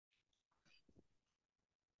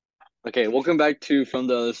Okay, welcome back to From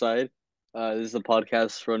the Other Side. This is a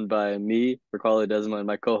podcast run by me, Ricardo Ledezma, and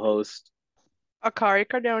my co-host. Akari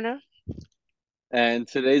Cardona. And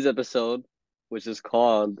today's episode, which is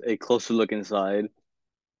called A Closer Look Inside,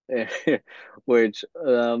 which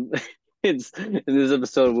it's in this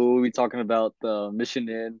episode we'll be talking about the Mission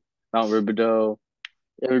Inn, Mount Rubidoux,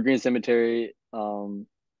 Evergreen Cemetery. What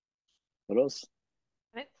else?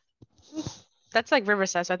 Right. That's like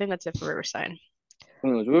Riverside, so I think that's it for Riverside.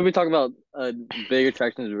 Anyways, we'll be talking about big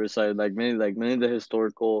attractions of Riverside, like many of the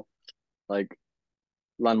historical like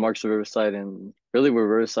landmarks of Riverside and really where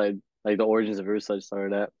Riverside, like the origins of Riverside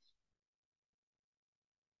started at.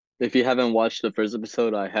 If you haven't watched the first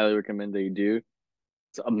episode, I highly recommend that you do.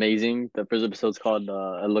 It's amazing. The first episode's called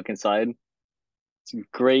A Look Inside. It's a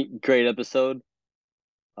great episode.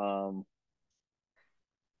 I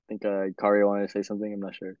think Kari wanted to say something. I'm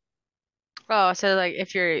not sure. Oh, so like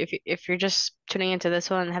if you're just tuning into this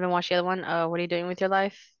one and haven't watched the other one, what are you doing with your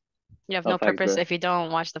life? You have Oh, no facts, purpose bro. if you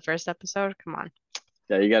don't watch the first episode. Come on.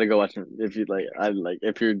 Yeah, you gotta go watch it. If you like, I like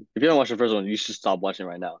if you don't watch the first one, you should stop watching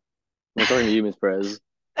right now. We're talking to you, Miss Perez.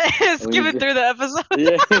 I Skip it mean, through the episode.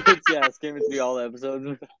 yeah, yeah, skimming through all the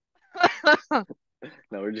episodes. No,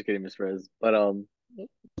 we're just kidding, Miss Perez. But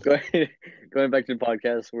going going back to the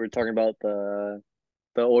podcast, we're talking about the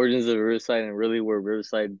origins of Riverside and really where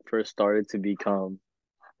Riverside first started to become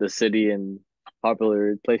the city and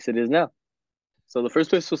popular place it is now. So the first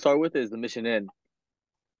place we'll start with is the Mission Inn,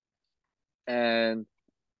 and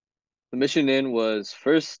the Mission Inn was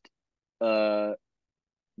first. Uh,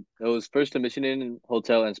 it was first a Mission Inn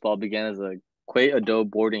hotel and spa began as a quaint adult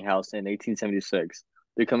boarding house in 1876,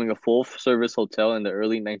 becoming a full-service hotel in the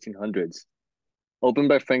early 1900s. Opened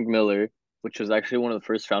by Frank Miller, which was actually one of the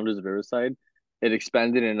first founders of Riverside, it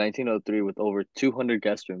expanded in 1903 with over 200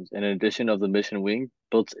 guest rooms and an addition of the Mission Wing,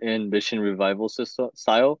 built-in Mission Revival system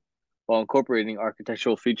style, while incorporating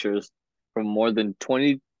architectural features from more than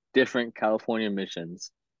 20 different California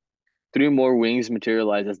missions. Three more wings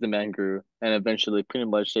materialized as demand grew, and eventually, pretty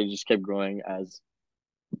much, they just kept growing as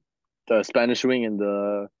the Spanish Wing and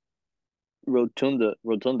the Rotunda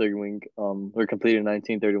Wing were completed in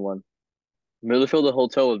 1931. Miller filled the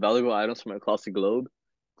hotel with valuable items from across the globe,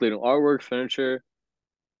 including artwork, furniture,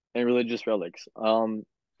 and religious relics. And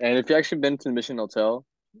if you actually been to the Mission Hotel,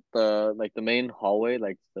 the main hallway,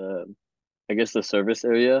 like the I guess the service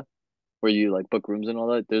area where you like book rooms and all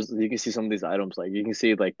that, there's you can see some of these items. Like you can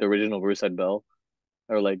see like the original Riverside Bell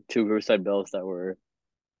or like two Riverside Bells that were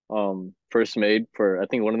first made for I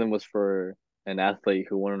think one of them was for an athlete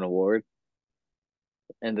who won an award,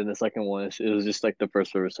 and then the second one it was just like the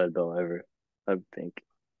first Riverside Bell ever, I think.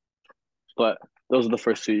 But those are the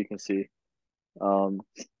first two you can see. Were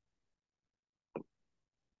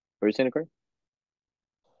you saying it,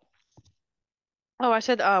 Oh, I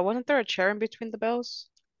said, wasn't there a chair in between the bells?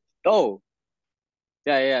 Oh,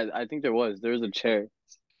 yeah. I think there was a chair,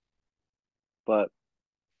 but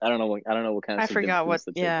I don't know what kind of I forgot what. significance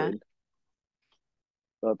the chair Yeah. played.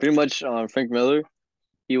 But pretty much, Frank Miller,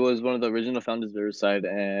 he was one of the original founders of Riverside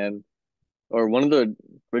and or one of the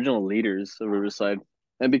original leaders of Riverside.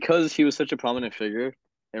 And because he was such a prominent figure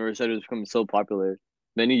and Riverside was becoming so popular,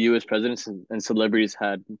 many U.S. presidents and celebrities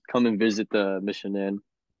had come and visit the Mission Inn.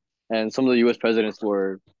 And some of the U.S. presidents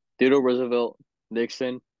were Theodore Roosevelt,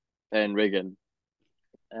 Nixon, and Reagan.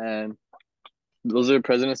 And those are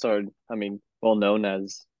presidents are, I mean, well known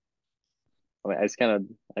as. I mean, it's kind of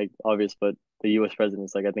like obvious, but the U.S.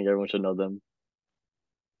 presidents, like I think everyone should know them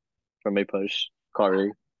from a push,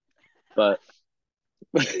 Carter. But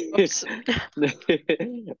Oops.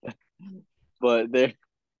 but they're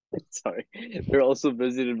sorry, they're also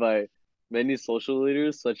visited by many social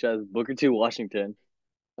leaders such as Booker T. Washington,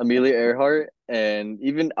 Amelia Earhart, and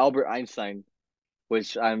even Albert Einstein,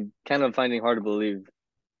 which I'm kind of finding hard to believe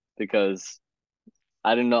because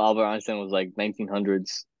I didn't know Albert Einstein was like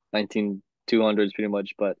 1900s, 19200s pretty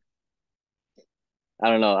much, but I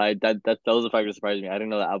don't know. That was a fact that surprised me. I didn't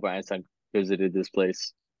know that Albert Einstein visited this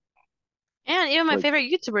place. And even my Like,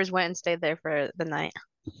 favorite YouTubers went and stayed there for the night.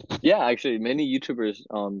 yeah, actually, many YouTubers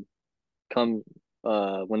come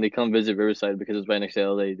when they come visit Riverside because it's right next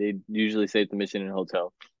to LA. They usually stay at the Mission Inn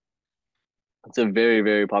Hotel. It's a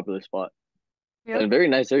very popular spot and a Yep. very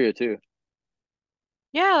nice area too.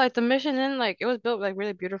 Yeah, like the Mission Inn, like it was built like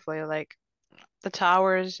really beautifully, like the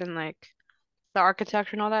towers and like the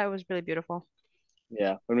architecture and all that. It was really beautiful.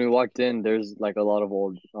 Yeah, when we walked in, there's like a lot of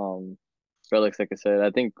old relics. Like I said, I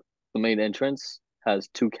think the main entrance has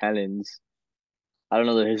two cannons. I don't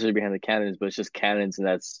know the history behind the cannons, but it's just cannons and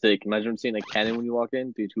that's sick. Imagine seeing a cannon when you walk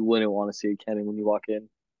in, dude. Who wouldn't want to see a cannon when you walk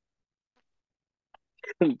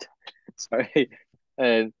in? Sorry.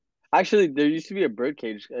 And Actually, there used to be a bird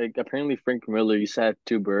cage. Like, apparently, Frank Miller used to have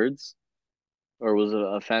two birds, or was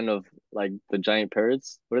a fan of like the giant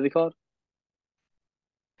parrots. What are they called?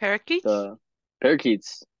 Parakeets? The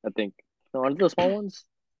parakeets, I think. No, aren't they the small ones?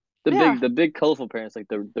 Yeah. The big colorful parrots, like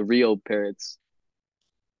the Rio parrots.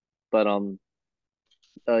 But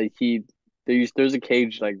he there's a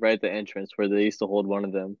cage like right at the entrance where they used to hold one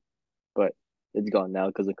of them, but it's gone now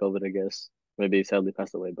because of COVID, I guess. Maybe he sadly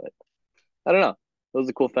passed away, but I don't know. It was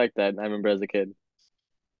a cool fact that I remember as a kid.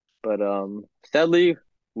 But sadly,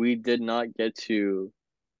 we did not get to,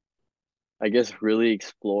 I guess, really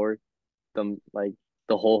explore like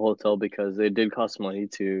the whole hotel because it did cost money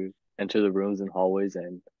to enter the rooms and hallways,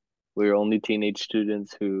 and we were only teenage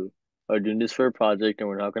students who are doing this for a project, and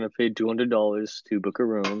we're not going to pay $200 to book a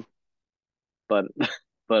room. But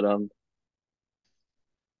but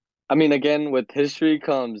I mean, again, with history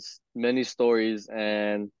comes many stories,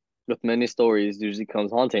 and with many stories usually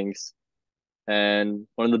comes hauntings. And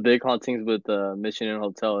one of the big hauntings with the Mission Inn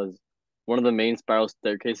Hotel is one of the main spiral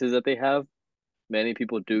staircases that they have. Many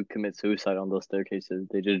people do commit suicide on those staircases.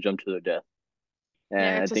 They just jump to their death. Yeah,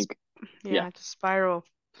 And I think, yeah, it's a spiral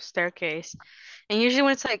staircase. And usually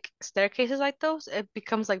when it's like staircases like those, it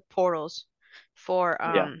becomes like portals for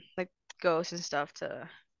yeah, like ghosts and stuff to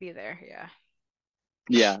be there. Yeah.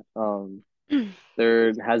 yeah.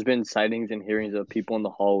 There has been sightings and hearings of people in the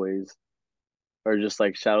hallways, or just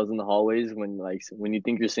like shadows in the hallways when you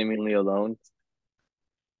think you're seemingly alone,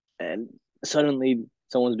 and suddenly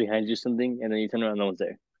someone's behind you something, and then you turn around, no one's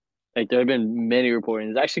there. Like there have been many reportings.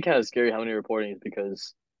 It's actually kind of scary how many reportings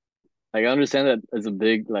because like I understand that it's a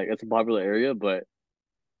big like it's a popular area, but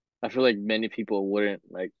I feel like many people wouldn't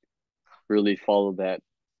like really follow that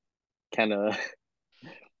kind of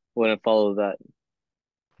wouldn't follow that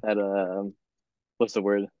what's the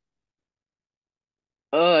word?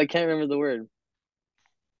 Oh, I can't remember the word,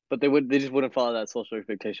 but they just wouldn't follow that social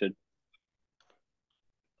expectation.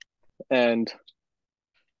 And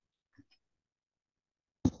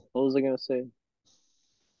what was I gonna say?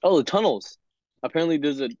 Oh, the tunnels. Apparently,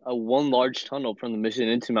 there's a one large tunnel from the mission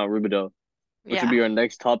into Mount Rubidoux, which would Yeah. be our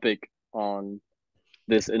next topic on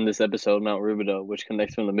this episode, Mount Rubidoux, which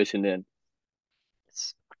connects from the mission in.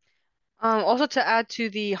 It's- Also to add to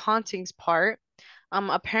the hauntings part,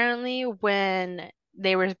 apparently when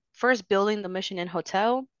they were first building the Mission Inn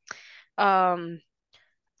Hotel, um,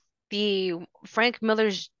 the Frank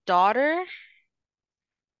Miller's daughter,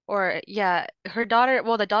 or yeah, her daughter,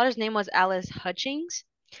 well, the daughter's name was Alice Hutchings,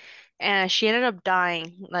 and she ended up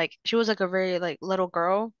dying. Like she was like a very like little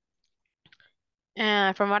girl.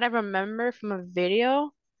 And from what I remember from a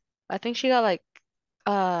video, I think she got like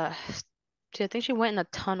uh I think she went in a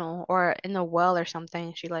tunnel or in a well or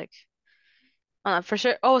something. She like for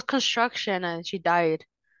sure, oh, it was construction and she died,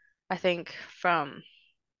 I think from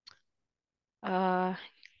uh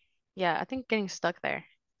yeah, I think getting stuck there.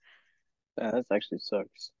 Yeah, that actually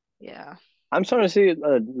sucks. Yeah. I'm starting to see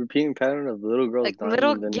a repeating pattern of little girls Like dying,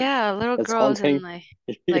 little, and then yeah, little it's girls in haunting.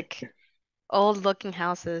 like old looking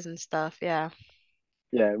houses and stuff. Yeah.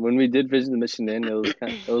 Yeah, when we did visit the Mission Inn,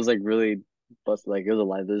 it was like really bust like it was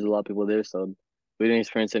alive. There's a lot of people there, so we didn't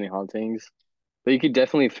experience any hauntings. But you could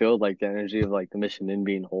definitely feel like the energy of like the Mission Inn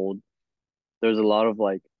being old. There's a lot of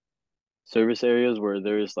like service areas where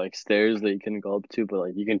there's like stairs that you couldn't go up to, but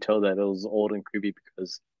like you can tell that it was old and creepy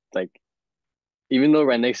because like even though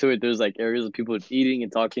right next to it there's like areas of people eating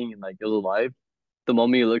and talking and like it was alive, the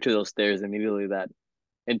moment you look to those stairs, immediately that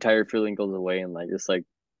entire feeling goes away and like it's like,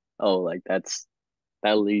 oh, like that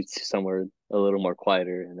leads to somewhere a little more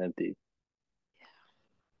quieter and empty.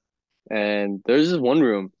 And there's this one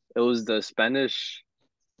room. It was the Spanish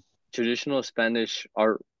traditional Spanish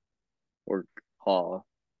art work hall.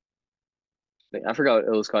 Like, I forgot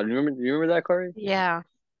what it was called. Do you remember that, Corey? Yeah.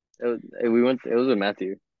 We went. It was with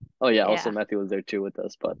Matthew. Oh yeah, also Yeah. Matthew was there too with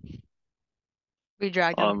us. But We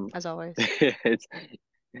dragged him um, as always. it's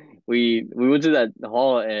we went to that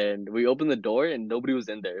hall and we opened the door and nobody was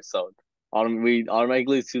in there. So we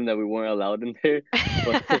automatically assumed that we weren't allowed in there.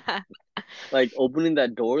 But like opening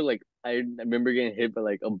that door, like I remember getting hit by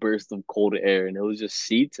like a burst of cold air, and it was just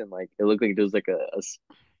seats, and like it looked like there was like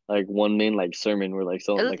like one main like sermon where like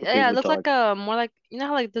someone like a priest Yeah, it would looked like talk. a more like you know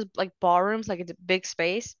how like this like ballrooms, like it's a big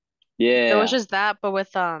space. It was Yeah, just that, but with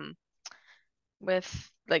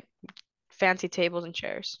like fancy tables and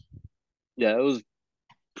chairs. yeah, it was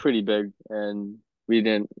pretty big, and we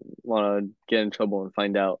didn't want to get in trouble and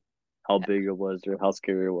find out how Yeah. big it was or how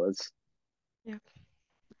scary it was. Yeah.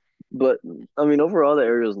 But I mean, overall, the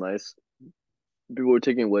area was nice. People were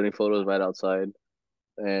taking wedding photos right outside,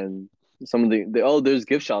 and some of the oh, there's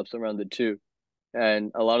gift shops around it too,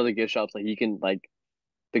 and a lot of the gift shops like you can like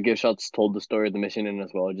the gift shops told the story of the mission in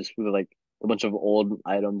as well, just with like a bunch of old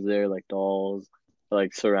items there, like dolls,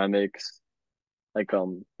 like ceramics, like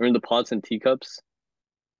or in the pots and teacups.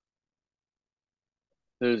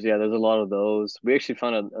 There's a lot of those. We actually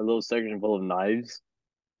found a little section full of knives,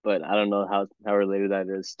 but I don't know how related that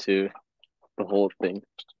is to the whole thing.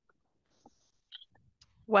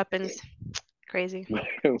 Weapons. Crazy.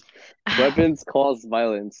 Weapons cause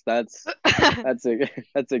violence. That's it.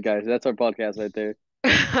 That's it, guys. That's our podcast right there.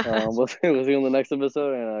 We'll see you on the next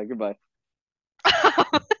episode, and goodbye.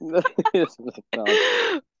 No,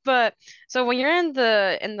 But so when you're in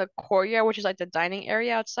the courtyard, which is like the dining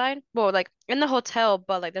area outside, well, like in the hotel,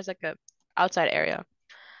 but like there's like a outside area.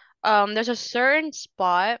 There's a certain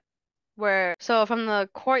spot where so from the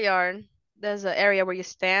courtyard, there's an area where you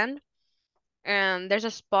stand, and there's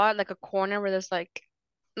a spot like a corner where there's like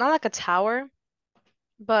not like a tower,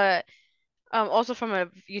 but also from a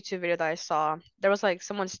YouTube video that I saw, there was like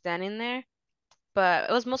someone standing there, but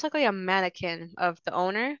it was most likely a mannequin of the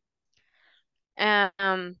owner.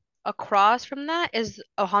 And across from that is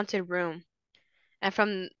a haunted room. And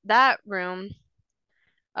from that room,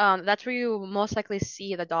 that's where you most likely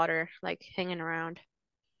see the daughter like hanging around.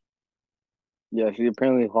 yeah, she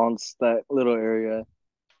apparently haunts that little area,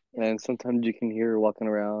 Yep. and sometimes you can hear her walking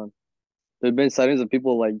around. There've been sightings of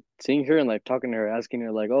people like seeing her and like talking to her, asking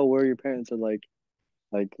her like, "Oh, where are your parents?" Or like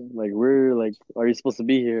where like are you supposed to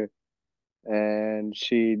be here? And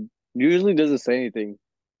she usually doesn't say anything,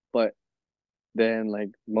 but then like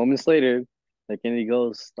moments later, like any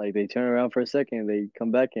ghost, like they turn around for a second, they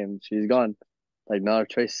come back and she's gone, like not a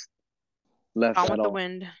trace left Gone at with the all,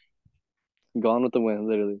 Wind. gone with the wind,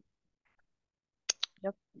 literally.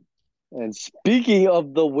 Yep. And speaking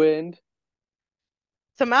of the wind,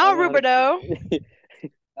 So I Mount don't know how to, Rubidoux,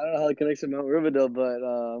 I don't know how it connects to Mount Riverville,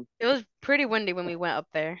 but it was pretty windy when we went up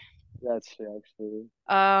there. that's true actually.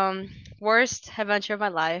 Um, Worst adventure of my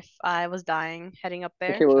life. I was dying heading up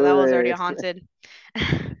there, Okay, so that was already a wait, haunted.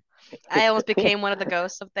 I almost wait, became one of the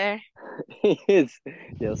ghosts up there. it's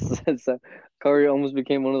yes, Kari almost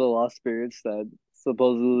became one of the lost spirits that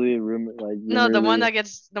supposedly No, rumorly, the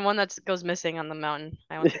one that goes missing on the mountain.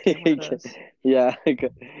 I almost became one of those. yeah,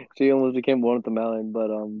 she almost became one with the mountain. But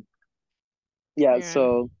yeah. Yeah.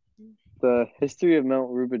 So the history of Mount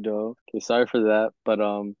Rubidoux. Okay, sorry for that, but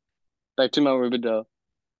back to Mount Rubidoux.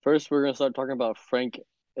 First, we're gonna start talking about Frank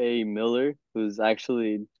A. Miller, who's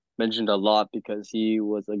actually mentioned a lot because he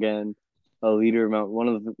was again a leader of one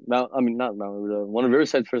of the Mount. I mean, not Mount Rubidoux, one of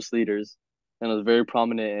Riverside's first leaders, and was very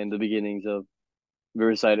prominent in the beginnings of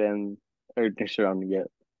Riverside and everything surrounding it.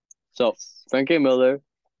 So Yes. Frank A. Miller,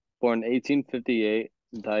 born 1858,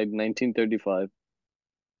 died 1935.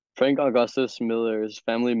 Frank Augustus Miller's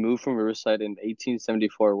family moved from Riverside in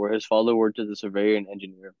 1874, where his father worked as a surveyor and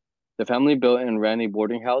engineer. The family built and ran a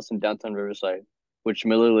boarding house in downtown Riverside, which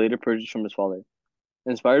Miller later purchased from his father.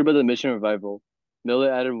 Inspired by the Mission Revival,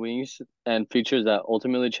 Miller added wings and features that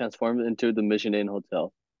ultimately transformed into the Mission Inn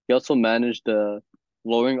Hotel. He also managed the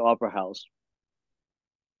Loring Opera House.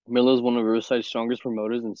 Miller is one of Riverside's strongest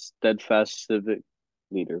promoters and steadfast civic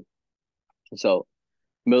leader. So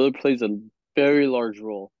Miller plays a very large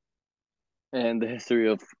role in the history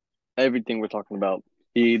of everything we're talking about.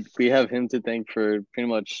 We have him to thank for pretty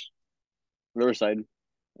much Riverside,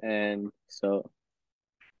 and so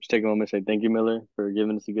just take a moment to say thank you, Miller, for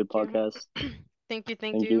giving us a good Thank podcast. you. Thank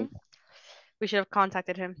Thank you, you. We should have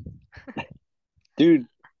contacted him. dude.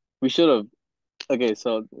 We should have. Okay,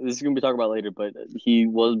 so this is gonna be talked about later, but he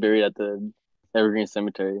was buried at the Evergreen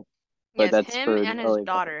Cemetery, but Yes, that's him for and a his later topic.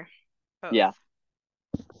 daughter, both. Yeah.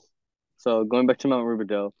 So going back to Mount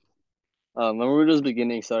Rubidoux, Mount Rubidoux's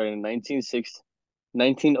beginning started in 1906.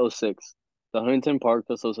 The Huntington Park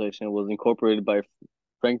Association was incorporated by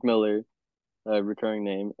Frank Miller, a recurring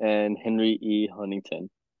name, and Henry E. Huntington,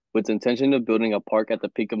 with the intention of building a park at the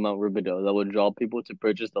peak of Mount Rubidoux that would draw people to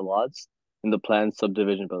purchase the lots in the planned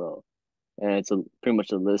subdivision below. And it's pretty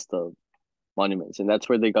much a list of monuments, and that's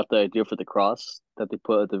where they got the idea for the cross that they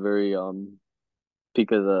put at the very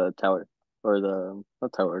peak of the tower, or the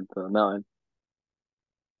not tower, the mountain.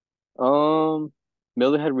 Um,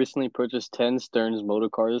 Miller had recently purchased 10 Stearns motor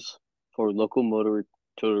cars for local motor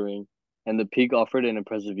touring, and the peak offered an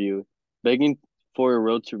impressive view. Begging for a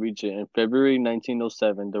road to reach it, in February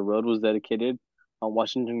 1907, the road was dedicated on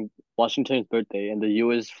Washington's birthday, and the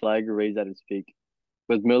U.S. flag raised at its peak.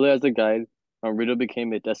 With Miller as a guide, Rideau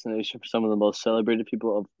became a destination for some of the most celebrated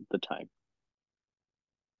people of the time.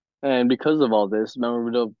 And because of all this, Mount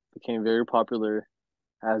Rideau became very popular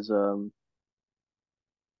as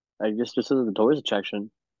I guess just as a tourist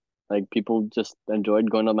attraction. Like people just enjoyed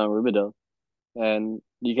going to Mount Rubidoux. And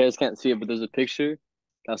you guys can't see it, but there's a picture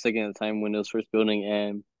I was taking at the time when it was first building,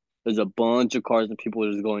 and there's a bunch of cars and people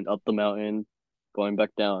just going up the mountain, going back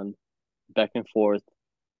down, back and forth,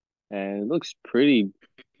 and it looks pretty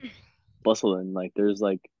bustling. Like there's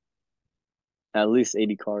like at least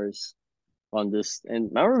 80 cars on this.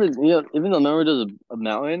 And Mount Rubidoux, even though Mount Rubidoux is a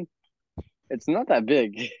mountain, it's not that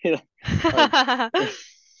big. Like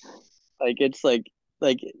like it's like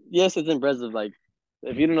yes, it's impressive. Like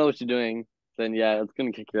if you don't know what you're doing, then yeah, it's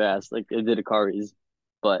gonna kick your ass. Like it did Akari's,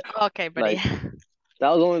 but Okay, buddy. like that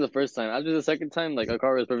was only the first time. After the second time, like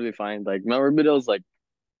Akari was perfectly fine. Like Mount Rubidoux is like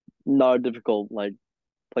not a difficult like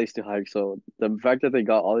place to hike. So the fact that they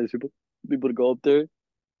got all these people to go up there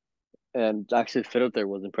and actually fit up there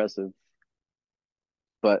was impressive.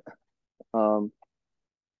 But um,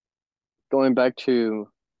 going back to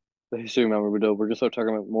the history of Mount Rubidoux, we're gonna start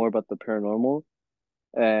talking about more about the paranormal.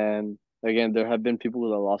 And again, there have been people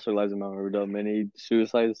that lost their lives in Mount Rubidoux, many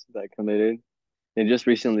suicides that committed. And just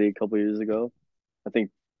recently, a couple years ago, I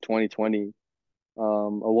think 2020, a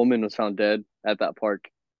woman was found dead at that park,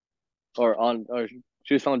 or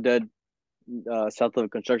she was found dead south of a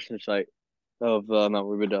construction site of Mount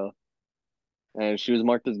Rubidoux, and she was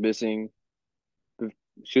marked as missing.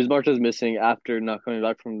 She was marked as missing after not coming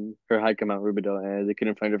back from her hike at Mount Rubidoux, and they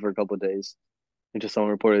couldn't find her for a couple of days until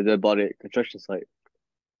someone reported a dead body at a construction site.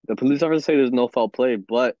 The police officers say there's no foul play,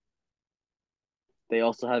 but they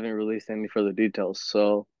also haven't released any further details.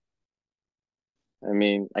 So, I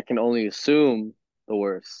mean, I can only assume the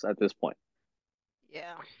worst at this point.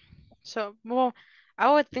 Yeah. So, well,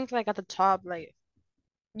 I would think like at the top, like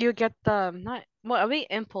you get the not well, I mean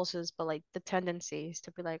impulses, but like the tendencies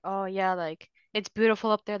to be like, oh yeah, like it's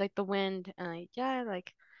beautiful up there, like the wind, and like yeah,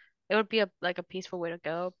 like it would be a like a peaceful way to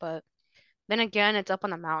go. But then again, it's up on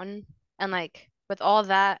the mountain, and like with all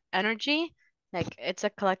that energy, like it's a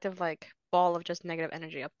collective like ball of just negative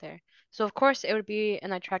energy up there. So of course it would be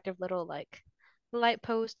an attractive little like light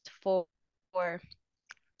post for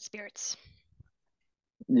spirits.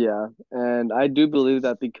 Yeah, and I do believe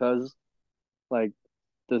that because like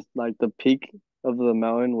the peak of the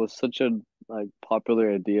mountain was such a like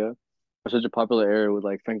popular idea, or such a popular area with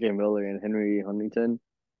like Frank A. Miller and Henry Huntington,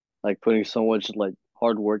 like putting so much like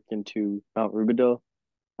hard work into Mount Rubidoux.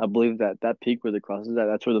 I believe that that peak where the cross is at,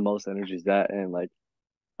 that's where the most energy is at, and like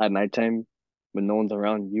at nighttime when no one's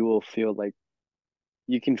around, you will feel like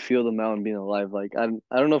you can feel the mountain being alive. Like I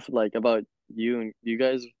don't know if like about you and you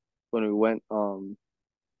guys when we went on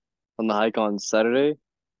the hike on Saturday.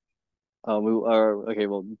 We are okay.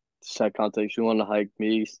 Well, set context. We want to hike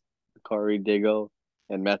me, Kari, Dago,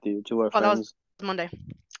 and Matthew, two of our Oh, that was friends. Monday.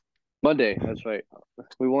 Monday, that's right.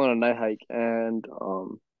 We went on a night hike, and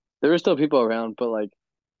there were still people around, but like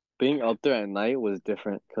being up there at night was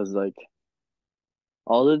different because like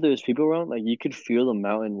although there's people around, like you could feel the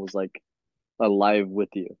mountain was like alive with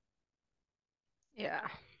you. Yeah.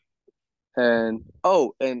 And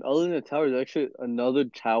oh, and other than the tower, there's actually another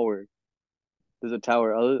tower. There's a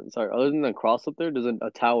tower. Other than the cross up there, there's a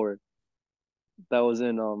tower that was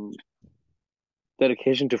in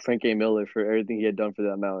dedication to Frank A. Miller for everything he had done for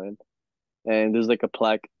that mountain. And there's like a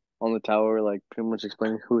plaque on the tower, like pretty much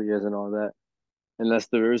explaining who he is and all that. And that's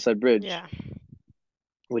the Riverside Bridge, Yeah.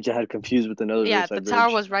 which I had confused with another Yeah, the Riverside tower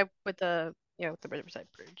Bridge. was right with the yeah, with the Riverside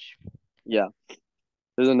Bridge. Yeah,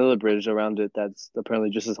 there's another bridge around it that's apparently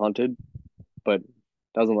just as haunted, but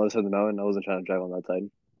that was on the other side of the mountain. I wasn't trying to drive on that side.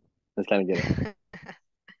 That's kind of ghetto.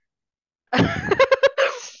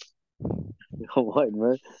 What,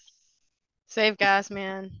 man? Save gas,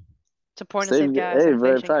 man. Supporting to save Same. gas, Hey, bro,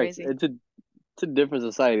 inflation facts. crazy. It's a different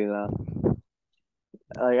society now.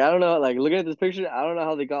 Like I don't know. Like looking at this picture, I don't know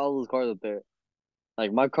how they got all those cars up there.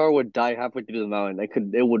 Like my car would die halfway through the mountain.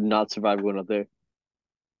 It would not survive going up there.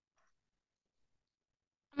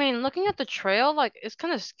 I mean, looking at the trail, like it's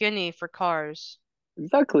kind of skinny for cars.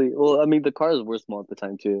 Exactly. Well, I mean, the cars were small at the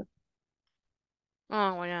time too.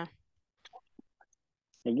 Oh, well, yeah.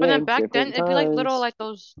 But then Again, back then, different it'd be like little, times. like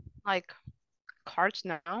those, like carts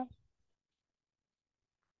now.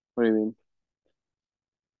 What do you mean?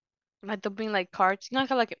 Like they'll be like carts. You know,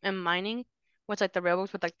 how like in mining, with like the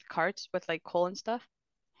railroads with like the carts with like coal and stuff.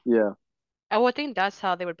 Yeah. I would think that's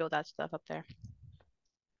how they would build that stuff up there.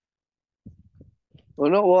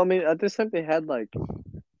 Well, no. Well, I mean, at this time they had like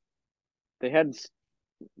they had s-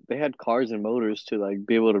 they had cars and motors to like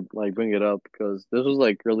be able to like bring it up because this was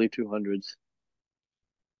like early 200s.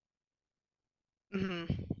 Hmm.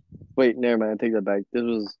 Wait, never mind. I take that back. This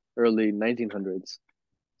was early 1900s.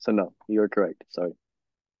 So no, you're correct. Sorry,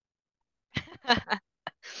 but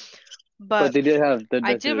But they did have the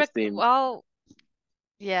I do adventurous theme. well,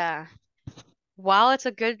 yeah. While it's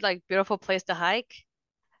a good, like beautiful place to hike,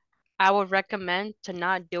 I would recommend to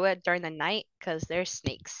not do it during the night because there's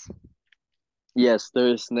snakes. Yes,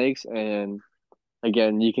 there's snakes, and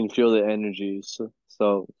again, you can feel the energy.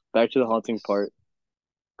 So back to the haunting Yes. part.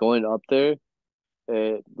 Going up there,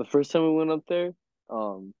 the first time we went up there,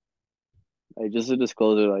 um, like just a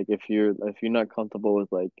disclosure, like if you're not comfortable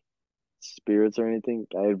with like spirits or anything,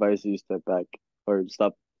 I advise you step back or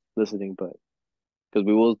stop listening. But because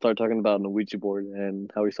we will start talking about the Ouija board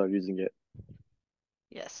and how we start using it.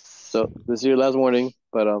 Yes. So this is your last warning,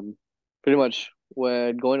 but pretty much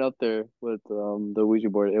when going up there with the Ouija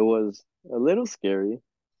board, it was a little scary,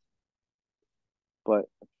 but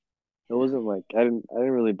it wasn't like I didn't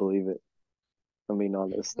really believe it. I'm being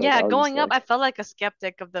honest. Like Yeah, I was just going up, like, I felt like a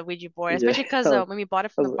skeptic of the Ouija board, yeah, especially because when we bought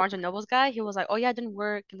it I from the was Barnes and Nobles guy, he was like, "Oh yeah, it didn't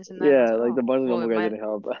work and this and that." And I was yeah, like, like "Oh, the Barnes and well, Noble it guy might." didn't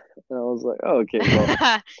help, and I was like, oh, okay, well,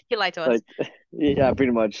 He lied to us. like yeah,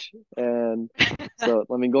 pretty much. And so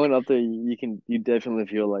I mean, going up there, you definitely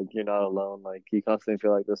feel like you're not alone. Like you constantly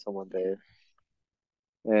feel like there's someone Yeah.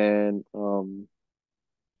 there, and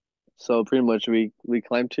so pretty much we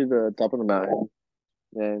climbed to the top of the mountain,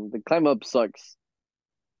 and the climb up sucks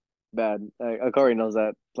bad. Akari knows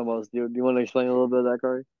that the most. Do you want to explain a little bit of that,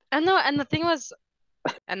 Akari? And no, and the thing was,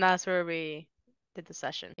 and that's where we did the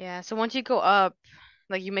session. Yeah, so once you go up,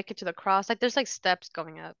 like you make it to the cross, like there's like steps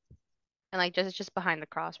going up, and like just it's just behind the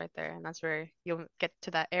cross right there, and that's where you'll get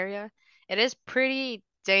to that area. It is pretty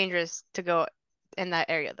dangerous to go in that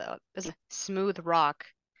area though. It's a smooth rock.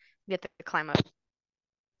 You have to climb up.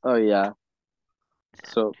 Oh yeah.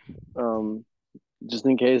 So um just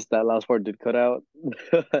in case that last part did cut out,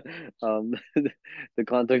 um, the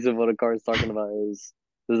context of what a car is talking about is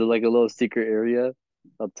there's like a little secret area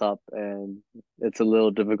up top, and it's a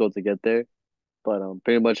little difficult to get there. But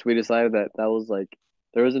pretty much we decided that that was like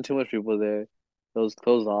there wasn't too much people there. It was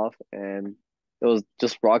closed off, and it was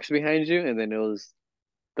just rocks behind you, and then it was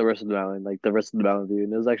the rest of the mountain, like the rest of the mountain view,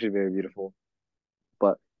 and it was actually very beautiful.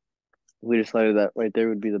 But we decided that right there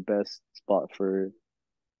would be the best spot for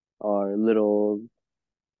our little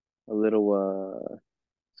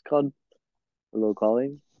it's called a little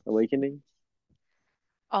calling, awakening,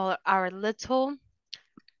 All our little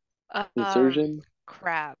um insurgent,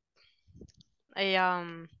 crap. A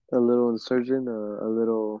a little insurgent, a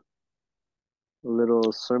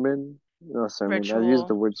little sermon. Not sermon. I've used ritual.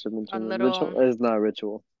 the word sermon too A much. little Ritual is not a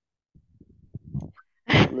ritual.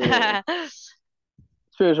 Little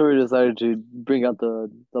spiritual. We decided to bring out the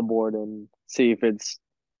board and see if it's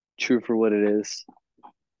true for what it is.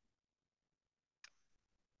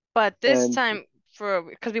 But this And time for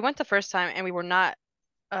because we went the first time and we were not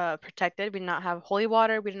protected. We did not have holy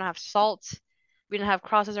water, we didn't have salt, we didn't have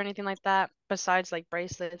crosses or anything like that, besides like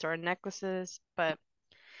bracelets or necklaces. But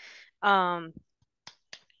um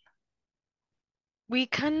we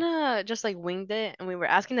kinda just like winged it and we were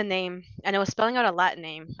asking the name and it was spelling out a Latin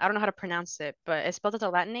name. I don't know how to pronounce it, but it spelled out a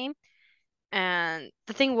Latin name. And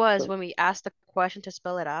the thing was so, when we asked the question to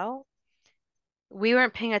spell it out, we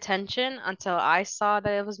weren't paying attention until I saw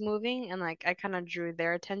that it was moving and like I kind of drew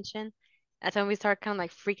their attention. And then we started kind of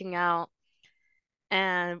like freaking out.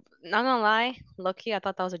 And not gonna lie, low-key, I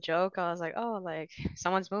thought that was a joke. I was like, oh, like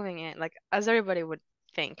someone's moving it, like as everybody would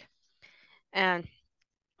think. And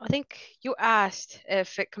I think you asked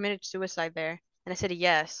if it committed suicide there, and I said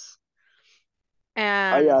yes.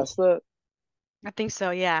 I And asked that. I think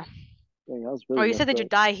so, yeah. Dang, I was Or really you said messed that you up.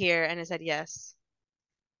 die here, and I said yes.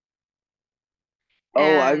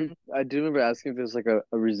 Oh, And I do remember asking if it was like a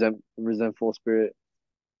resentful spirit.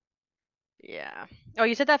 yeah. Oh,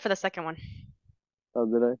 you said that for the second one, Oh,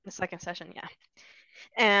 did I? the second session, yeah.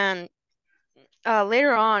 And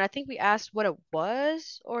later on, I think we asked what it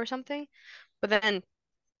was or something, but then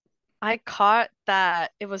I caught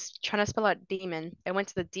that it was trying to spell out demon. It went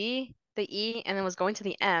to the D, the E, and then was going to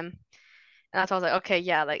the M. And that's why I was like, okay,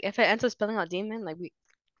 yeah, like if it ends up spelling out demon, like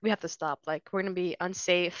we have to stop. Like we're gonna be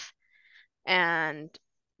unsafe and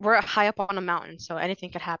we're high up on a mountain, so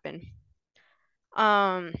anything could happen.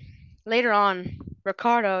 Um, later on,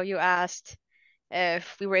 Ricardo, you asked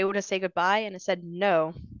if we were able to say goodbye, and I said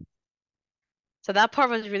no. So that part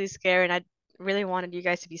was really scary, and I really wanted you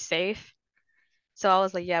guys to be safe. So I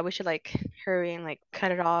was like, yeah, we should like hurry and like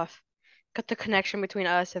cut it off, cut the connection between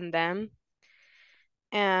us and them.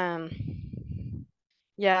 And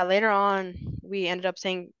yeah, later on, we ended up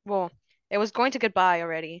saying, well, it was going to goodbye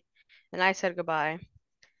already, and I said goodbye.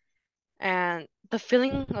 And the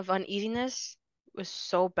feeling of uneasiness was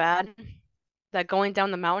so bad that going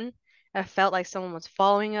down the mountain, I felt like someone was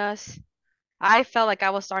following us. I felt like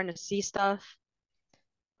I was starting to see stuff.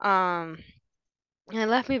 Um, and it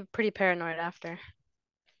left me pretty paranoid after.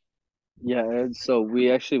 Yeah, and so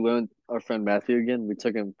we actually went with our friend Matthew again. We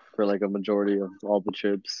took him for like a majority of all the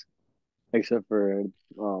trips, except for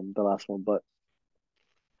the last one. But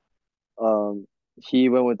um he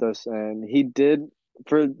went with us and he did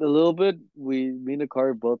for a little bit, me and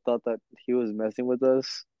Akari both thought that he was messing with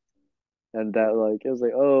us and that like it was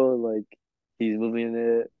like, oh, like he's moving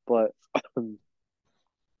it. But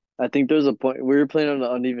I think there's a point we were playing on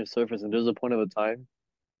an uneven surface and there's a point of a time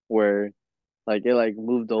where like it like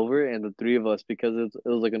moved over and the three of us because it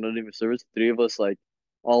was like an uneven surface, three of us like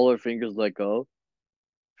all our fingers let go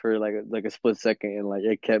for like a split second and like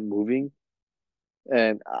it kept moving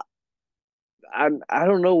and I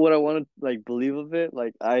don't know what I want to like believe of it.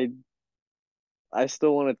 Like I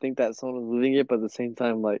still want to think that someone was moving it, but at the same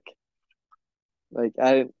time like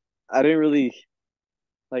I didn't really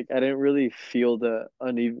I didn't really feel the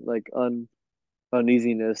uneven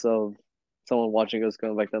uneasiness of someone watching us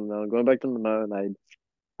going back down the mountain. Going back down the mountain,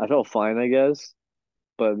 I felt fine, I guess.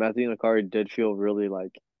 But Matthew and Akari did feel really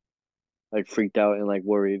like freaked out and like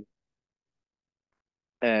worried.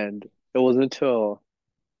 And it wasn't until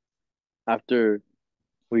after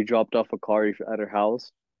we dropped off Akari at her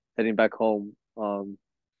house, heading back home,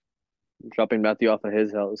 dropping Matthew off at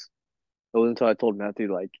his house. It wasn't until I told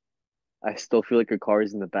Matthew like I still feel like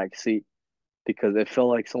Akari's in the back seat because it felt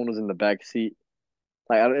like someone was in the back seat.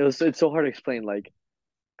 Like it's so hard to explain, like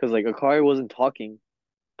because like Akari wasn't talking,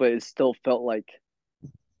 but it still felt like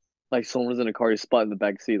someone was in Akari's spot in the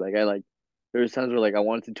back seat. Like there was times where like I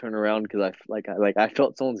wanted to turn around because I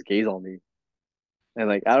felt someone's gaze on me, and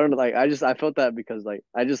like I don't know, like I felt that because like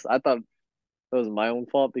I thought it was my own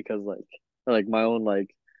fault because like my own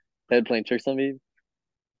like head playing tricks on me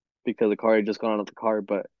because the car had just gone out of the car,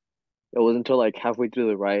 but it wasn't until like halfway through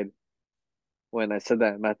the ride when I said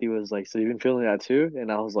that Matthew was like, "So you've been feeling that too?"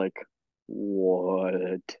 And I was like,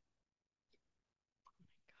 "What?"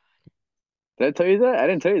 Did I tell you that? I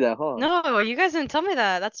didn't tell you that, huh? No, you guys didn't tell me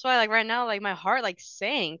that. That's why like right now like my heart like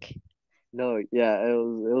sank. No, yeah, it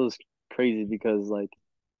was crazy because like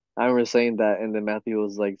I remember saying that, and then Matthew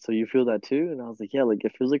was like, "So you feel that too?" And I was like, "Yeah, like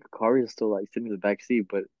it feels like Akari is still like sitting in the back seat,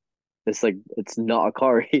 but it's like it's not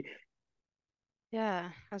Akari." Yeah,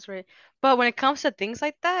 that's right. But when it comes to things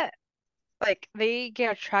like that, like they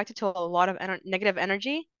get attracted to a lot of negative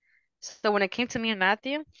energy. So when it came to me and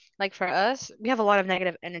Matthew, like for us, we have a lot of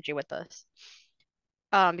negative energy with us,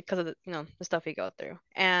 because of the, the stuff we go through,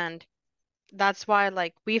 and that's why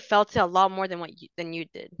like we felt it a lot more than than you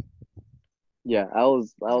did. Yeah, I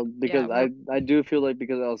 'Cause, was yeah, because we're I do feel like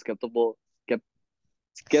because I was skeptical, skept,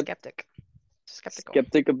 skeptic, skeptical,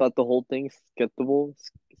 skeptic about the whole thing, skeptical.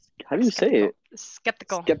 How do you say skeptical, it?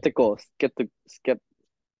 skeptical. Skeptic,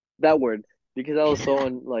 that word. Because I was so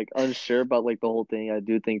like unsure about like the whole thing. I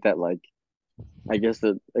do think that like I guess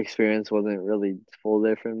the experience wasn't really full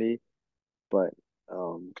there for me, but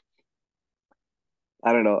um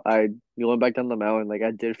I don't know. I going back down the mountain, like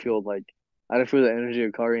I did feel like I didn't feel the energy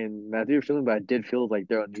of Kari and Matthew were feeling, but I did feel like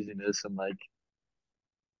their uneasiness and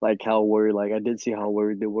like how worried like I did see how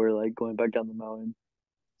worried they were like going back down the mountain.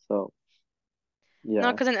 So No,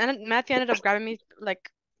 yeah. because then Matthew ended up grabbing me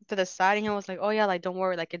like to the side, and he was like, "Oh yeah, like don't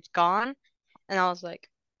worry, like it's gone." And I was like,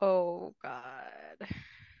 "Oh God."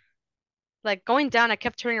 Like going down, I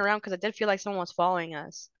kept turning around because I did feel like someone was following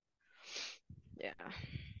us. Yeah.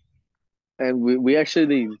 And we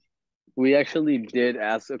actually did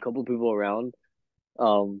ask a couple people around,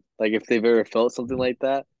 like if they've ever felt something like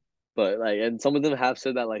that. But like and some of them have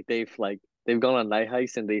said that they've gone on night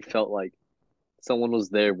hikes and they felt like someone was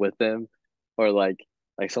there with them or like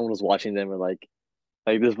someone was watching them or like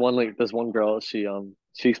this one girl, she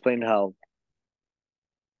explained how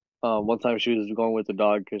one time she was going with the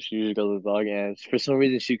dog because she usually goes with the dog and for some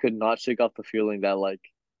reason she could not shake off the feeling that like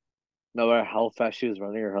no matter how fast she was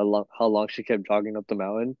running or how long she kept jogging up the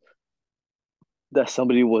mountain, that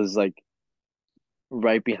somebody was like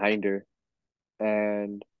right behind her.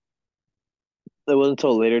 And it wasn't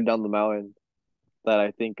until later down the mountain that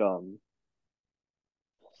I think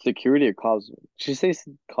security or cops. She says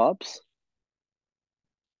cops?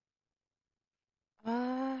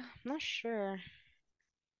 I'm not sure.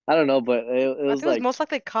 I don't know, but it I was think it was like most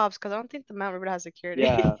likely cops because I don't think the Mount River has yeah,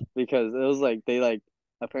 security. because it was like they like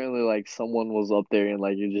apparently like someone was up there and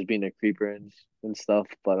like you're just being a creeper and stuff.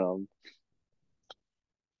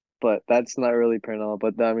 But that's not really paranormal.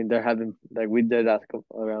 But I mean, there have been like we did ask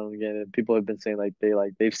around again, and people have been saying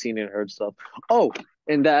they've seen and heard stuff. Oh,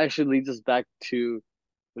 and that actually leads us back to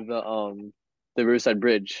the the Riverside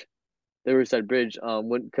Bridge. The Riverside Bridge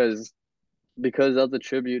when because of the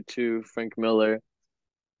tribute to Frank Miller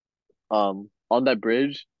on that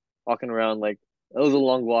bridge walking around like it was a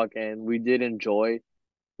long walk and we did enjoy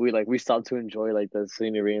we stopped to enjoy like the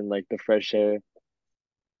scenery and like the fresh air.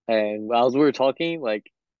 And while we were talking,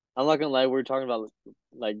 like I'm not gonna lie, we were talking about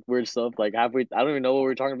like weird stuff. Like halfway, I don't even know what we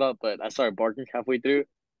were talking about, but I started barking halfway through,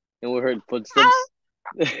 and we heard footsteps.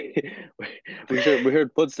 We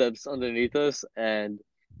heard footsteps underneath us, and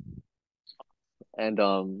It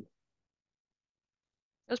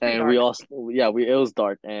was pretty and we dark. all yeah we it was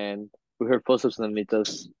dark, and we heard footsteps underneath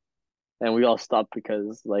us, and we all stopped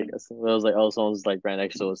because like it was like, oh, someone's like right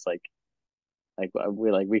next to us, like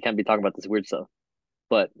we can't be talking about this weird stuff.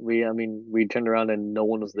 But I mean, we turned around and no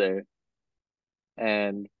one was there.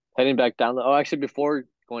 And heading back down oh, actually, before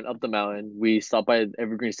going up the mountain, we stopped by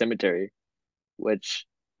Evergreen Cemetery, which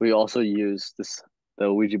we also used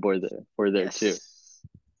the Ouija board there for there too. Yes.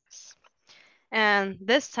 And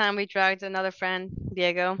this time we dragged another friend,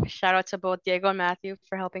 Diego. Shout out to both Diego and Matthew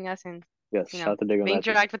for helping us and, Yes, shout out to Diego being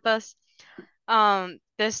Matthews. dragged with us.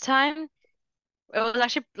 This time it was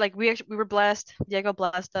actually like we were blessed. Diego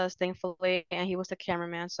blessed us, thankfully, and he was the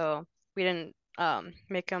cameraman, so we didn't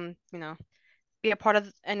make him, be a part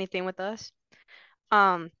of anything with us.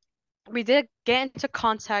 Um, we did get into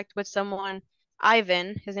contact with someone,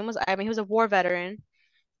 Ivan. His name was Ivan. He was a war veteran.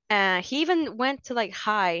 And he even went to like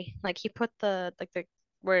high, like he put the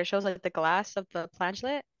where it shows like the glass of the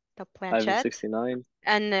Ivan planchette, 69.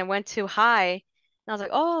 and then went to high. And I was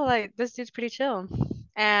like, oh, like this dude's pretty chill.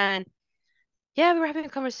 And yeah, we were having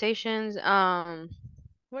conversations.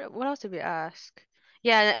 What else did we ask?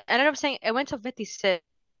 Yeah, and I ended up saying it went to 56,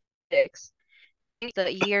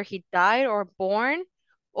 the year he died or born,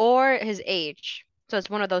 or his age. So it's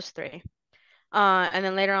one of those three. And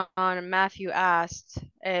then later on, Matthew asked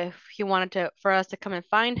if he wanted to for us to come and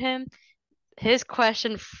find him. His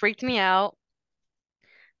question freaked me out,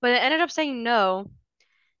 but I ended up saying no.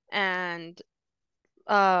 And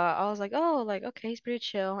I was like, oh, like okay, he's pretty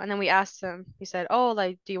chill. And then we asked him. He said, oh,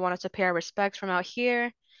 like, do you want us to pay our respects from out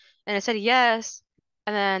here? And I said yes.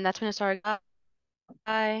 And then that's when it started.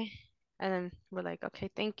 Bye. And then we're like, okay,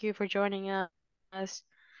 thank you for joining us.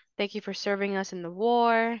 Thank you for serving us in the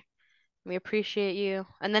war. We appreciate you.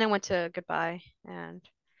 And then it went to goodbye. And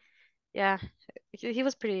yeah, he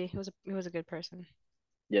was pretty. He was a good person.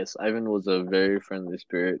 Yes, Ivan was a very friendly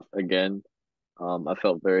spirit. Again, I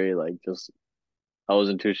felt very like just I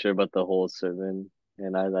wasn't too sure about the whole sermon,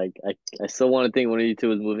 and I still want to think one of you two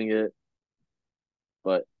was moving it,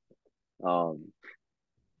 but um,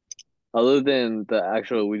 other than the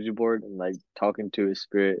actual Ouija board and like talking to his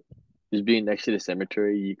spirit, just being next to the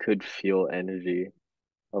cemetery, you could feel energy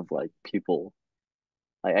of like people.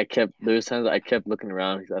 Like there's times I kept looking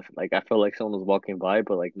around because I felt like someone was walking by,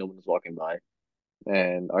 but like no one was walking by.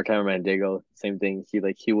 And our cameraman Diego, same thing.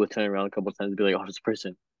 He would turn around a couple times and be like, "Oh, this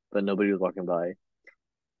person," but nobody was walking by.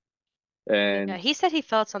 Yeah, And he said he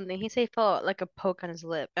felt something. He said he felt like a poke on his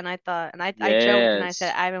lip, and I thought, and I joked and I said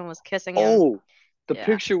yes, Ivan was kissing him. oh, the Yeah.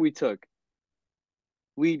 picture we took,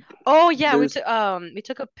 we Oh yeah, there's we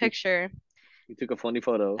took a we, picture we took a funny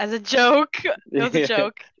photo. as a joke. It was a Yeah,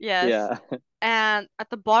 joke. Yes. yeah. And at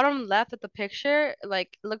the bottom left of the picture,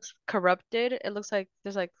 like it looks corrupted. It looks like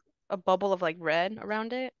there's like a bubble of like red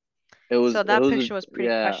around it. So It that was picture was pretty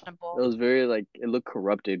yeah. It questionable. was very like it looked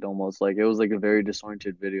corrupted almost. Like it was like a very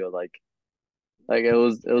disoriented video. Like it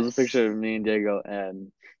was a Yes. picture of me and Diego,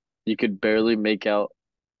 and you could barely make out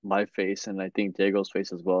my face, and I think Diego's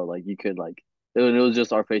face as well. Like you could like it was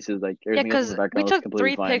just our faces. Like Yeah, everything else in the 'cause we background was took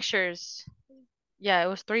completely three fine. pictures. Yeah, it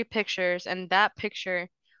was three pictures, and that picture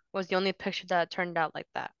was the only picture that turned out like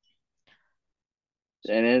that.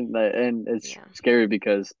 And So, and it's yeah. scary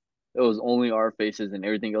because it was only our faces, and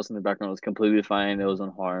everything else in the background was completely fine. It was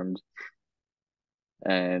unharmed,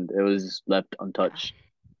 and it was left Yeah. untouched.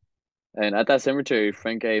 And at that cemetery,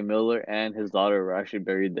 Frank A. Miller and his daughter were actually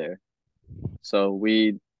buried there. So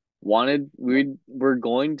we were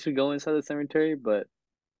going to go inside the cemetery, but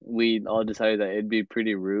we all decided that it'd be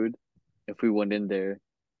pretty rude if we went in there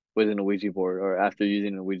with an Ouija board or after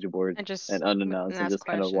using a Ouija board And and just and unannounced and ask just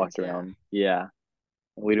kind of questions, walked yeah. around. Yeah.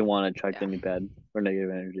 We didn't want to attract Yeah. any bad or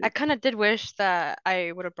negative I energy. kind of did wish that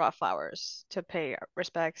I would have brought flowers to pay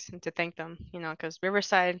respects and to thank them, 'cause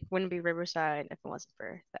Riverside wouldn't be Riverside if it wasn't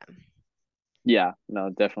for them. Yeah, no,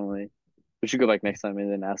 definitely. We should go back next time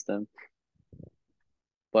and then ask them.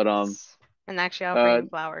 But Yes. And actually, I'll uh bring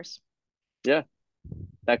flowers. yeah,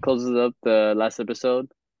 that closes up the last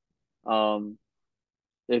episode. Um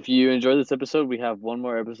if you enjoyed this episode, we have one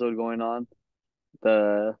more episode going on.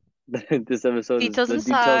 The this episode is Details the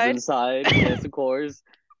details inside. inside. Yes, of course.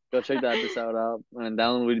 Go check that episode out. And that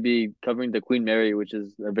one would be covering the Queen Mary, which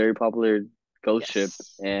is a very popular ghost ship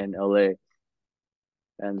Yes. in LA.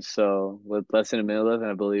 And so with less than a minute left,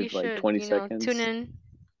 and I You believe like should, 20 tune seconds. in.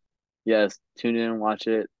 Yes, tune in and watch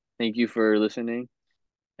it. Thank you for listening,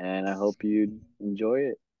 and I hope you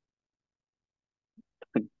enjoy it.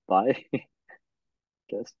 Bye.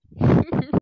 Guess.